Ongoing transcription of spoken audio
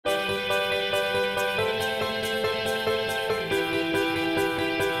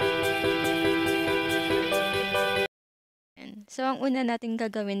So, ang una natin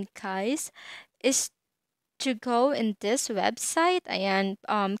gagawin, guys, is to go in this website. Ayan,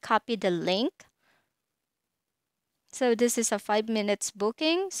 copy the link. So, this is a 5 minutes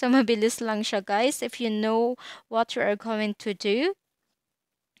booking. So, mabilis lang siya, guys. If you know what you are going to do,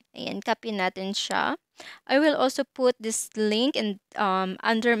 ayan, copy natin siya. I will also put this link in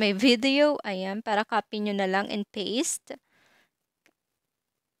under my video. Ayan, para copy nyo na lang and paste.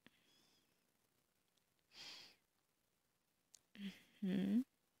 Hmm.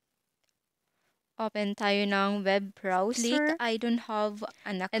 Open tayo ng web browser. Click I don't have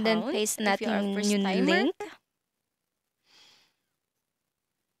an And then account paste if you are natin first yung timer. link.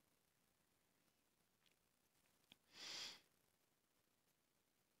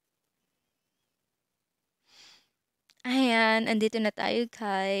 Ayan, andito na tayo,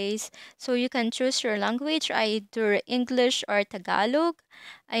 guys. So, you can choose your language, either English or Tagalog.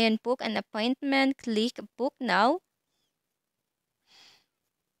 Ayan, book an appointment. Click book now.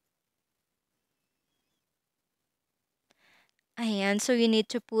 Ayan, so you need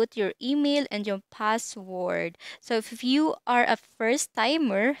to put your email and your password. So, if you are a first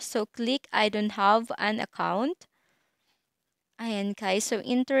timer, so click I don't have an account. Ayan, guys, so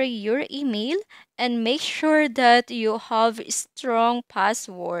enter your email and make sure that you have a strong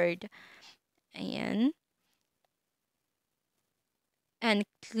password. Ayan. And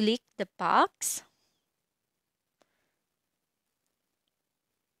click the box.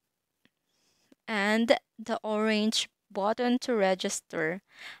 And the orange button to register.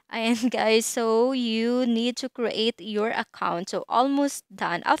 And guys, so you need to create your account. So almost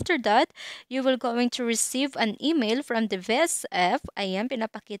done. After that, you will going to receive an email from the VSF. Ayan,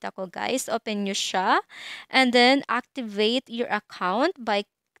 pinapakita ko, guys. Open nyo siya. And then activate your account by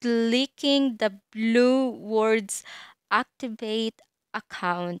clicking the blue words activate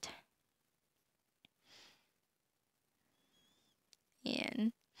account.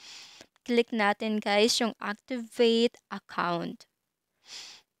 Ayan. Click natin, guys, yung activate account.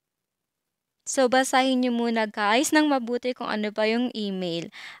 So, basahin nyo muna, guys, ng mabuti kung ano ba yung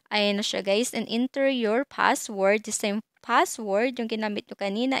email. Ayan na siya, guys. And enter your password, the same password yung ginamit nyo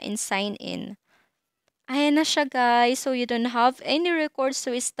kanina, and sign in. Ayan na siya, guys. So, you don't have any records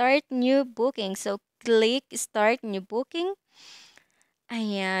to start new booking. So, click start new booking.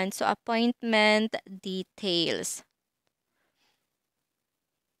 Ayan. So, appointment details.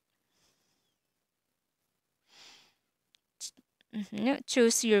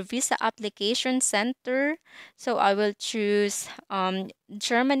 Choose your visa application center. So I will choose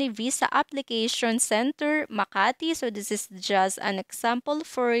Germany Visa Application Center, Makati. So this is just an example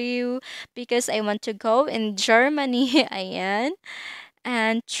for you because I want to go in Germany. Ayan.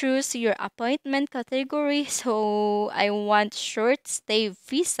 And choose your appointment category. So I want short stay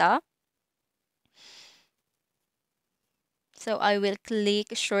visa. So I will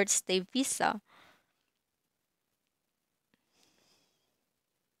click short stay visa.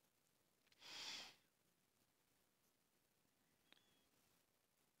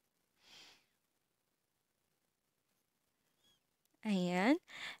 Ayan.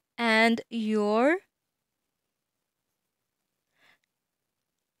 And your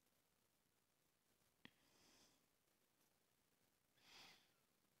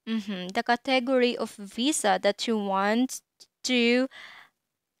the category of visa that you want to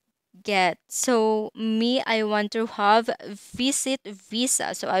get. So me, I want to have visit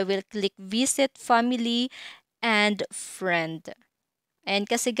visa. So I will click visit family and friend. And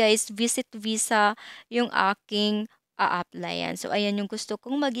kasi guys, visit visa yung aking a-applyan. So ayan yung gusto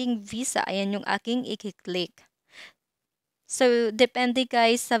kong maging visa. Ayan yung aking i-click. So depende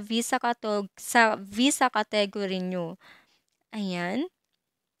guys sa visa category nyo. Ayan.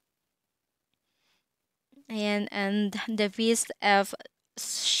 Ayan, and the VSF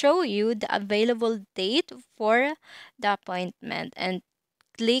show you the available date for the appointment and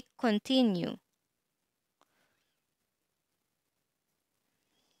click continue.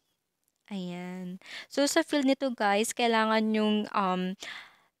 Ayan. So, sa field nito guys, kailangan yung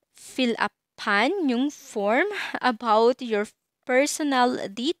fill upan yung form about your personal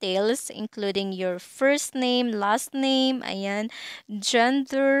details including your first name, last name, ayan,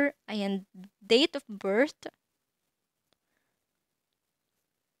 gender, ayan, date of birth.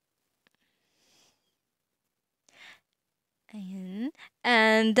 Ayan.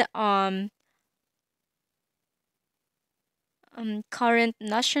 And current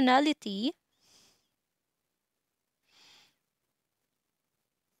nationality.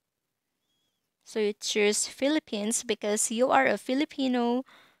 So you choose Philippines because you are a Filipino.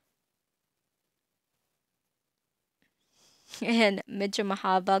 And medyo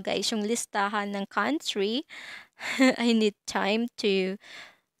mahaba guys yung listahan ng country. I need time to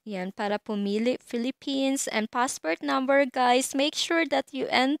yan, para pumili. Philippines and passport number, guys. Make sure that you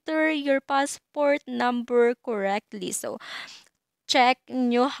enter your passport number correctly. So, check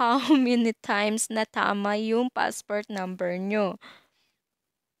nyo how many times na tama yung passport number nyo.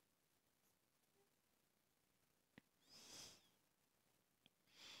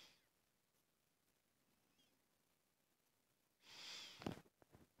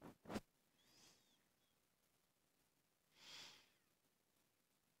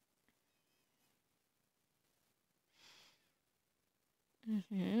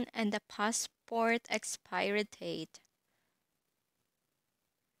 And the passport expiry date.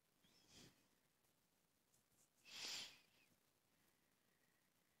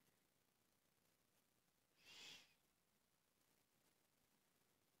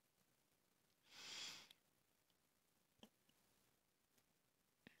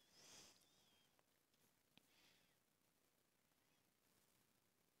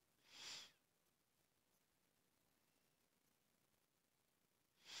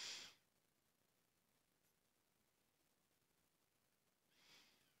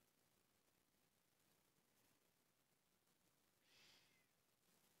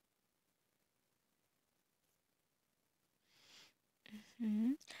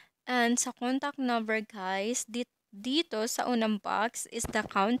 Mhm. And sa contact number, guys, dito sa unang box is the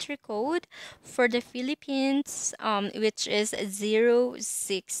country code for the Philippines, which is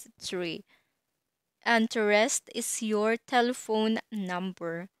 063. And the rest is your telephone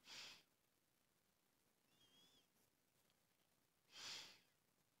number.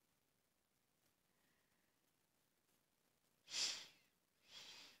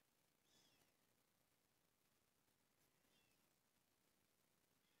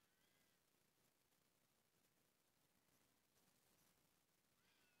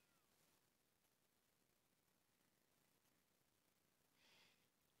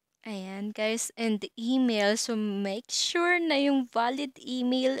 Ayan, guys, and the email. So, make sure na yung valid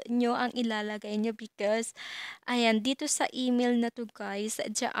email nyo ang ilalagay nyo because, ayan, dito sa email na to, guys,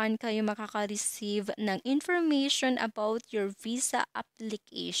 diyan kayo makaka-receive ng information about your visa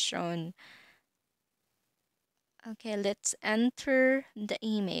application. Okay, let's enter the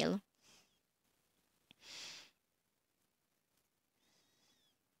email.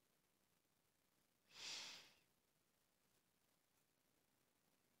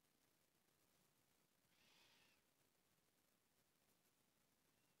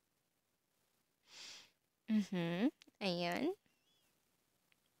 Ayan.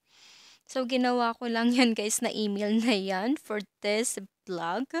 So, ginawa ko lang yan, guys, na email na yan for this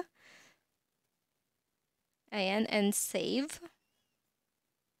vlog. Ayan, and save.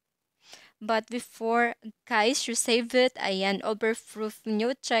 But before, guys, you save it, ayan, overproof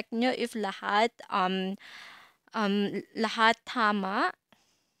nyo, check nyo if lahat tama.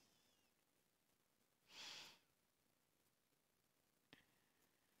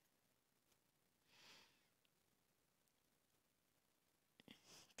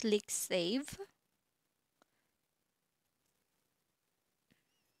 Click save.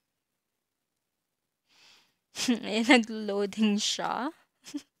 Ayan, nag-loading siya.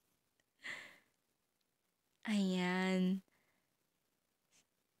 Ayan.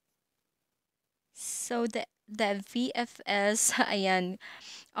 So, the VFS, ayan,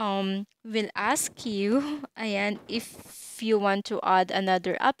 will ask you, ayan, if you want to add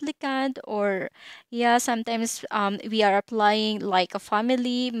another applicant or, yeah, sometimes we are applying like a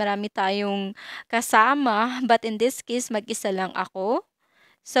family, marami tayong kasama, but in this case, mag-isa lang ako.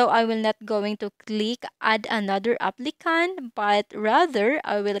 So I will not going to click add another applicant, but rather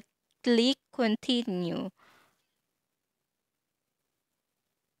I will click continue.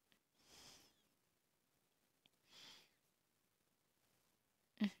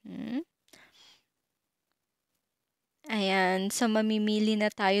 Mhm. Ayan, so mamimili na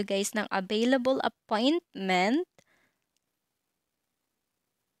tayo guys ng available appointment.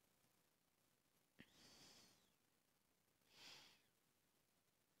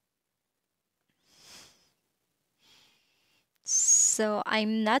 So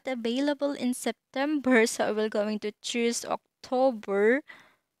I'm not available in September, so I will going to choose October.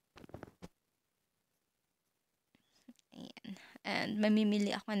 Ayan. And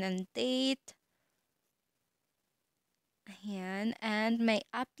mamimili ako ng date. Ayan. And my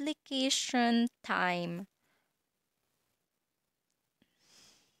application time.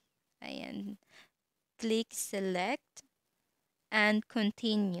 Ayan. Click select and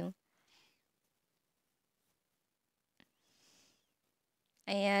continue.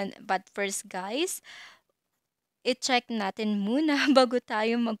 Ayan. But first guys, i-check natin muna bago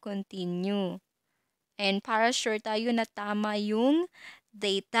tayo mag-continue. And para sure tayo na tama yung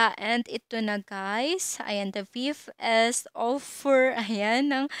data. And ito na guys, ayan, the VFS offer,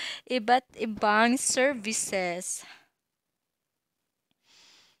 ayan, ng iba't ibang services.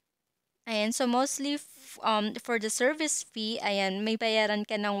 Ayan, so mostly for the service fee, ayan, may bayaran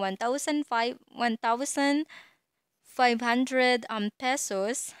ka ng 1,500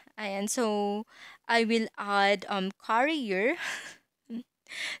 pesos. Ayan, so I will add courier.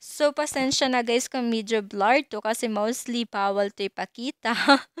 So pasensya na guys kung medyo blurred to kasi mostly bawal to ipakita.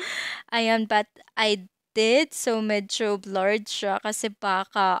 Ayan, but I did. So medyo blurred siya kasi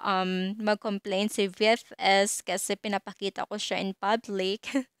baka mag-complain si VFS kasi pinapakita ko siya in public.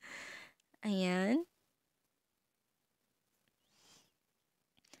 Ayan.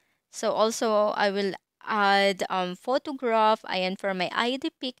 So also I will add photograph, ayan, for my ID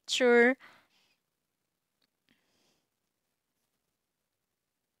picture.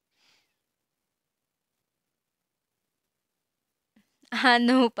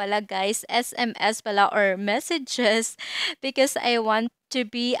 Ano pala guys, SMS pala or messages because I want to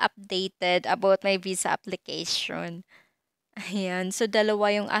be updated about my visa application. Ayan, so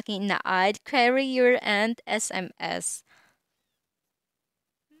dalawa yung aking na-add, courier and SMS.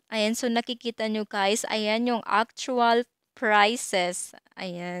 Ayan, so nakikita nyo guys, ayan yung actual prices.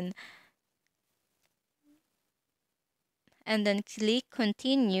 Ayan. And then click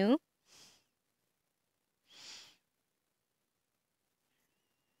continue.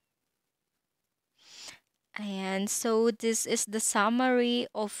 Ayan, so this is the summary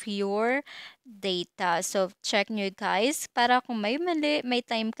of your data. So check nyo guys, para kung may mali, may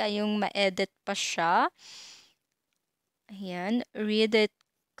time kayong ma-edit pa siya. Ayan, read it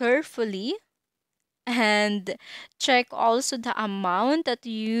carefully and check also the amount that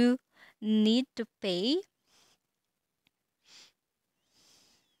you need to pay.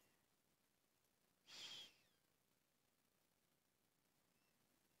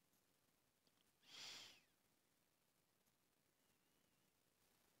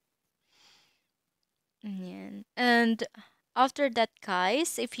 Ayan. And after that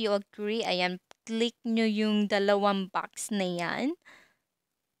guys, if you agree, ayan, click nyo yung dalawang box na yan.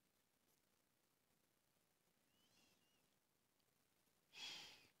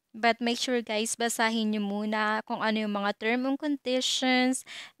 But make sure guys, basahin nyo muna kung ano yung mga term and conditions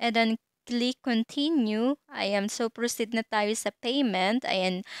and then click continue. Ayan, so proceed na tayo sa payment.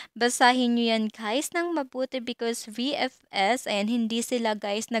 Ayan, basahin nyo yan guys ng mabuti because VFS, ayan, hindi sila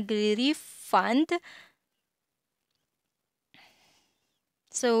guys nagre-refund.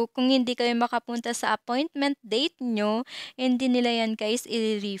 So, kung hindi kayo makapunta sa appointment date nyo, hindi nila yan guys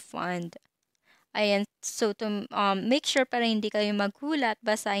i-refund. Ayan, so to make sure para hindi kayo maghulat,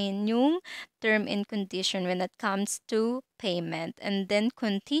 basahin yung term and condition when it comes to payment. And then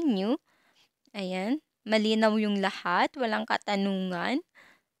continue. Ayan, malinaw yung lahat, walang katanungan.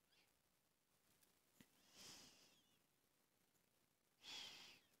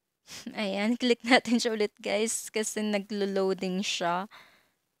 Ayan, click natin siya ulit guys kasi naglo-loading siya.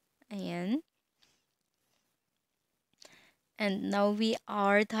 Ayan. And now we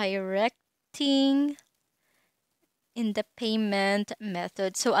are directing in the payment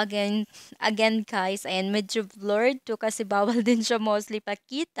method. So again guys, ayan, medyo blurred to kasi bawal din siya mostly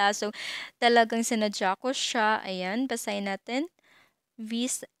pakita. So talagang sinadya ko siya. Ayan, basahin natin.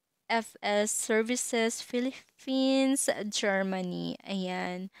 VFS Services Philippines, Germany.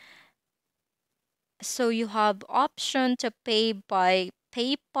 Ayan. So you have option to pay by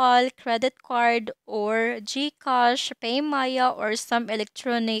PayPal, credit card, or GCash, PayMaya, or some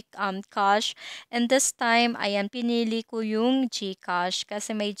electronic cash. And this time, ayan, pinili ko yung GCash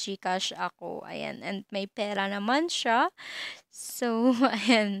kasi may GCash ako. Ayan, and may pera naman siya. So,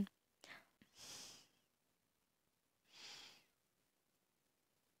 ayan.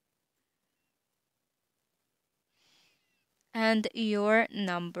 And your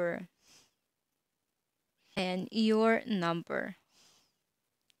number. And your number.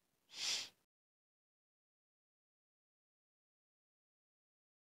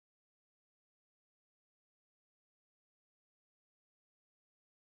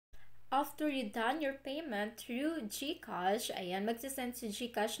 After you done your payment through GCash, ayan, magsisend si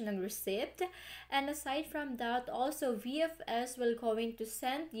GCash ng receipt. And aside from that, also VFS will going to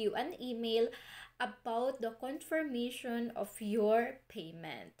send you an email about the confirmation of your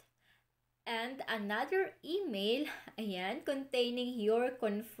payment. And another email, ayan, containing your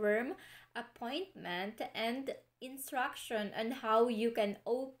confirm appointment and instruction on how you can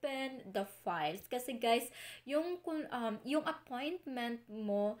open the files. Kasi guys, yung appointment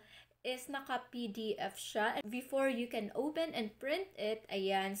mo is naka-PDF siya. And before you can open and print it,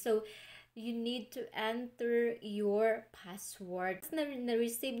 ayan. So, you need to enter your password.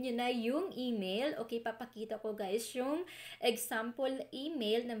 Na-receive nyo na yung email. Okay, papakita ko guys yung example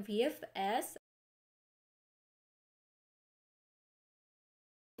email ng VFS.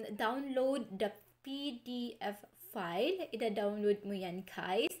 Download the PDF file. Ida-download mo yan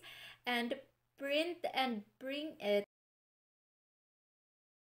guys. And print and bring it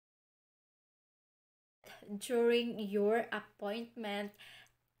during your appointment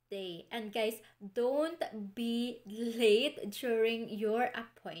day. And guys, don't be late during your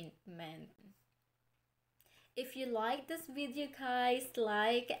appointment. If you like this video guys,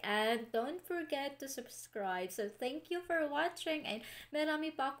 like and don't forget to subscribe. So thank you for watching, and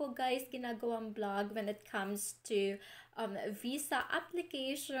marami pa ako guys ginagawang vlog when it comes to visa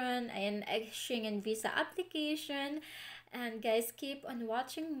application and Schengen visa application. And guys, keep on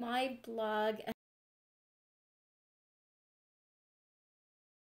watching my blog.